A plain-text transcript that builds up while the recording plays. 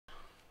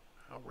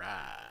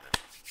Alright.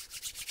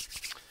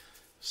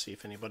 See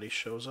if anybody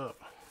shows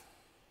up.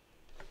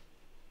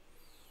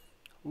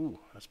 Ooh,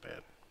 that's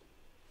bad.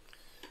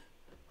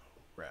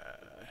 Right.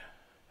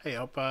 Hey,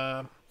 hope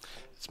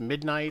it's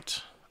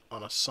midnight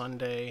on a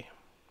Sunday.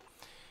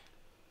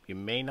 You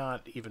may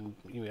not even,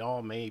 you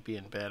all may be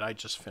in bed. I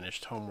just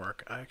finished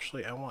homework.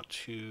 Actually, I want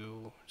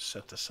to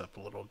set this up a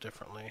little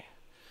differently.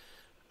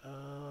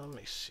 Let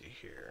me see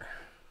here.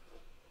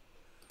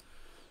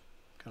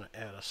 I'm gonna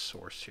add a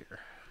source here.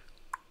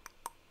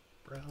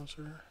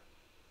 Browser.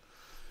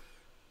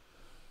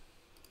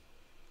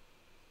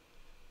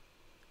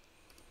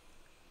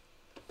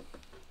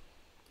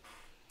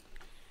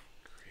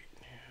 Create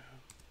new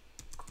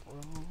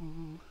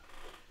Chrome.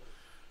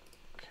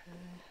 Okay.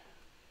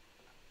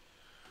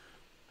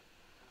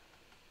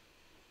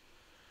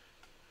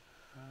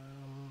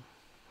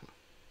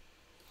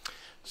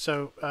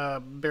 So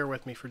bear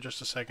with me for just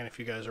a second if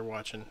you guys are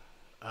watching,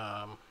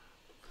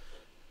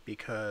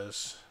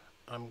 because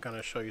I'm going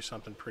to show you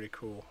something pretty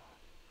cool.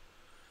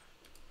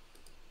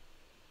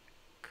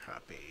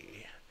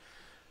 Copy.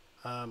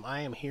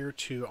 I am here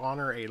to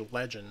honor a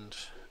legend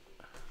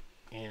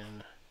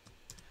in...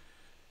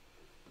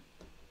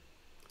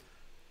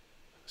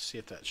 See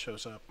if that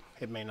shows up.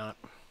 It may not.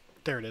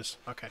 There it is.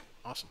 Okay,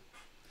 awesome.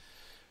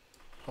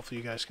 Hopefully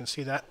you guys can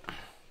see that.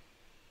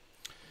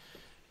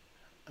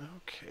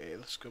 Okay,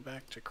 let's go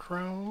back to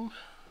Chrome.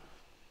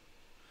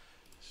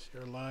 See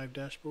our live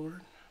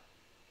dashboard.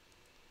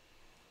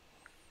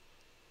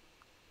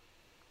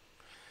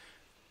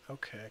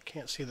 Okay, I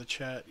can't see the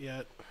chat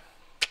yet.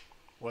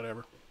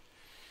 Whatever.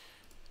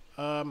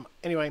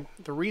 Anyway,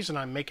 the reason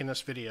I'm making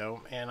this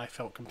video, and I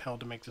felt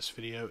compelled to make this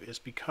video, is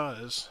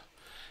because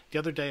the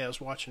other day I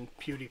was watching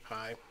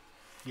Pewdiepie.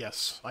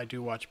 Yes, I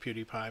do watch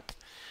Pewdiepie.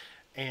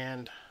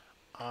 And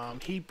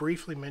he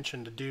briefly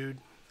mentioned a dude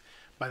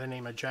by the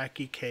name of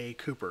Jackie K.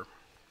 Cooper.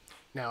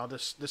 Now,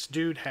 this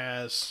dude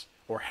has,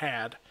 or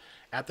had,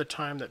 at the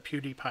time that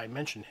Pewdiepie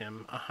mentioned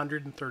him,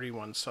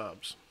 131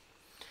 subs.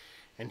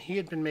 And he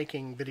had been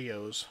making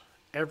videos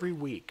every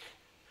week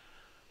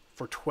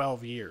for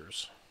 12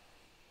 years.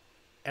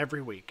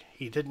 Every week.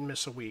 He didn't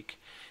miss a week.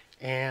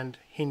 And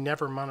he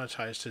never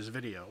monetized his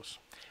videos.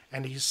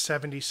 And he's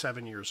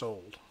 77 years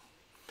old.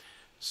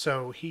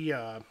 So he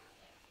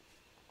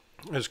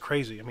is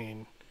crazy. I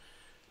mean,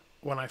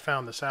 when I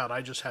found this out,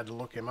 I just had to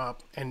look him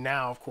up. And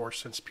now, of course,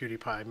 since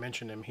PewDiePie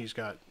mentioned him, he's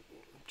got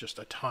just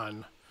a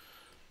ton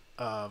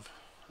of...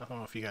 I don't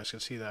know if you guys can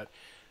see that.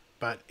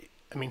 But,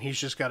 I mean, he's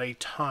just got a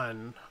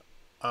ton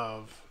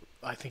of...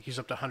 I think he's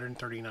up to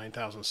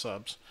 139,000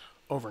 subs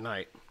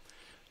overnight.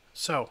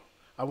 So,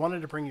 I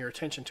wanted to bring your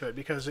attention to it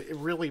because it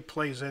really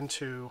plays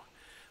into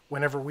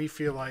whenever we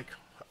feel like,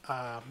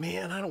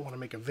 man, I don't want to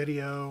make a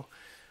video.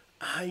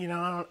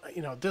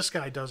 This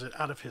guy does it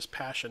out of his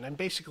passion. And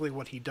basically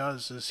what he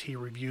does is he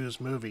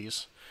reviews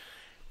movies.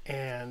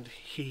 And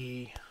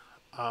he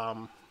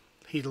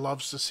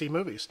loves to see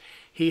movies.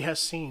 He has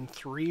seen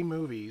 3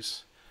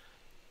 movies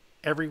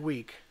every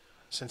week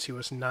since he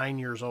was 9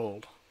 years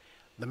old.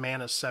 The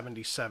man is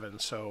 77,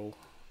 so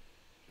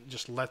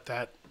just let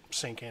that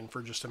sink in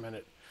for just a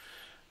minute.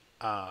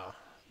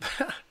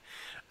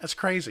 That's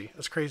crazy.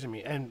 That's crazy to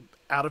me. And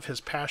out of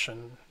his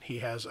passion, he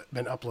has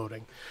been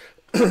uploading.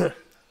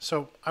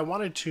 So I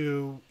wanted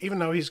to, even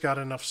though he's got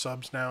enough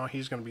subs now,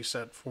 he's going to be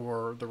set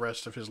for the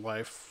rest of his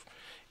life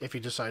if he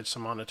decides to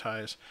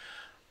monetize.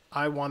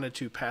 I wanted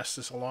to pass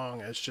this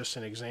along as just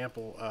an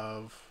example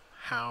of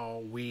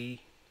how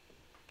we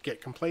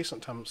get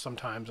complacent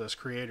sometimes as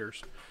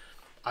creators.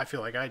 I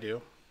feel like I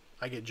do.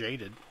 I get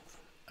jaded.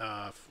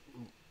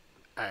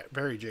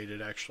 Very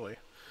jaded, actually.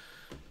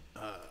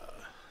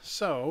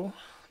 So,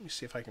 let me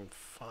see if I can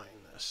find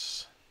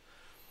this.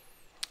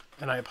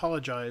 And I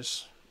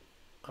apologize.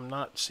 I'm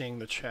not seeing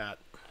the chat.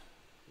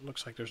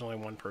 Looks like there's only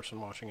one person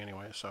watching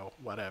anyway, so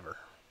whatever.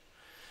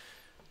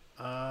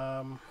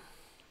 Let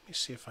me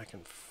see if I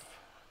can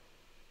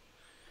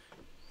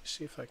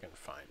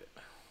find it.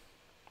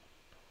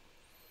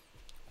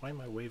 Why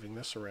am I waving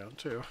this around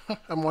too?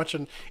 I'm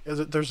watching.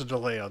 There's a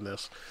delay on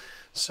this.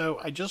 So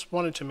I just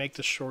wanted to make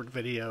this short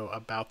video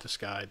about this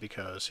guy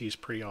because he's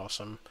pretty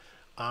awesome.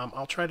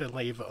 I'll try to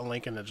leave a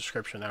link in the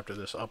description after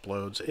this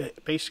uploads.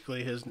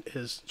 Basically,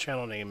 his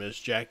channel name is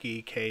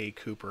Jackie K.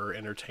 Cooper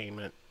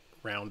Entertainment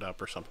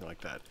Roundup or something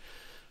like that.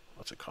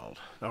 What's it called?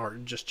 Or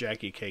just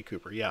Jackie K.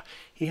 Cooper. Yeah,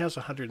 he has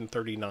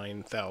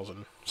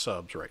 139,000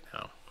 subs right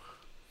now.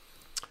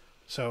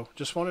 So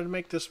just wanted to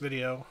make this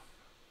video.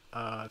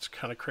 It's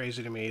kind of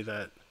crazy to me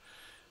that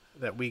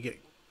we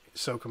get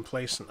so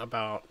complacent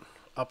about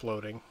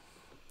uploading,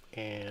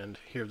 and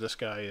here this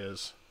guy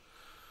is.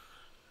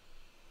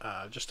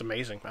 Just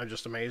amazing. I'm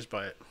just amazed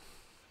by it.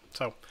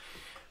 So,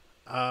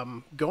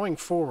 going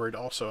forward,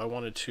 also, I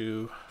wanted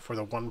to, for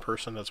the one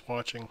person that's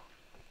watching,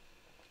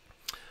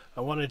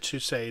 I wanted to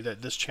say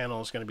that this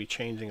channel is going to be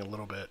changing a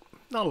little bit.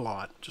 Not a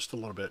lot, just a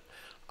little bit.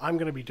 I'm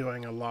going to be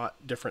doing a lot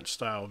different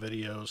style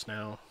videos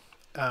now.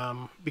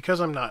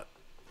 Because I'm not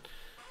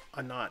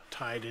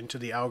tied into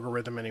the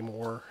algorithm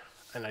anymore,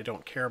 and I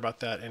don't care about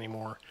that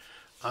anymore.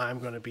 I'm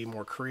going to be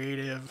more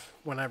creative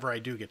whenever I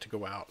do get to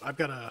go out. I've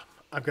got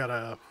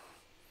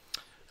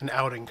an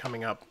outing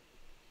coming up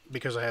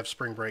because I have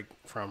spring break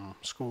from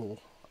school,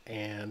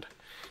 and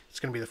it's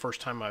going to be the first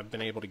time I've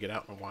been able to get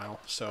out in a while.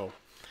 So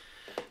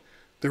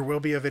there will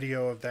be a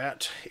video of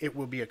that. It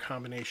will be a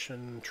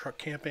combination truck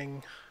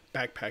camping,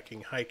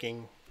 backpacking,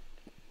 hiking,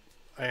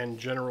 and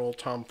general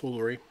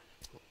tomfoolery.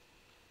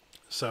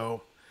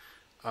 So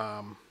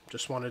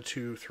just wanted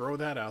to throw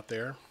that out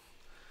there.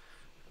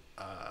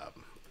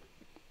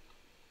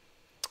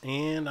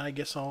 And I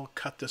guess I'll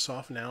cut this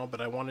off now, but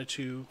I wanted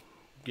to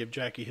give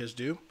Jackie his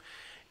due.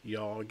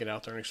 Y'all get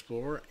out there and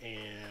explore,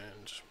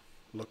 and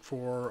look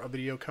for a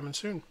video coming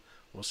soon.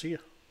 We'll see you.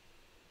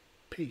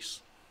 Peace.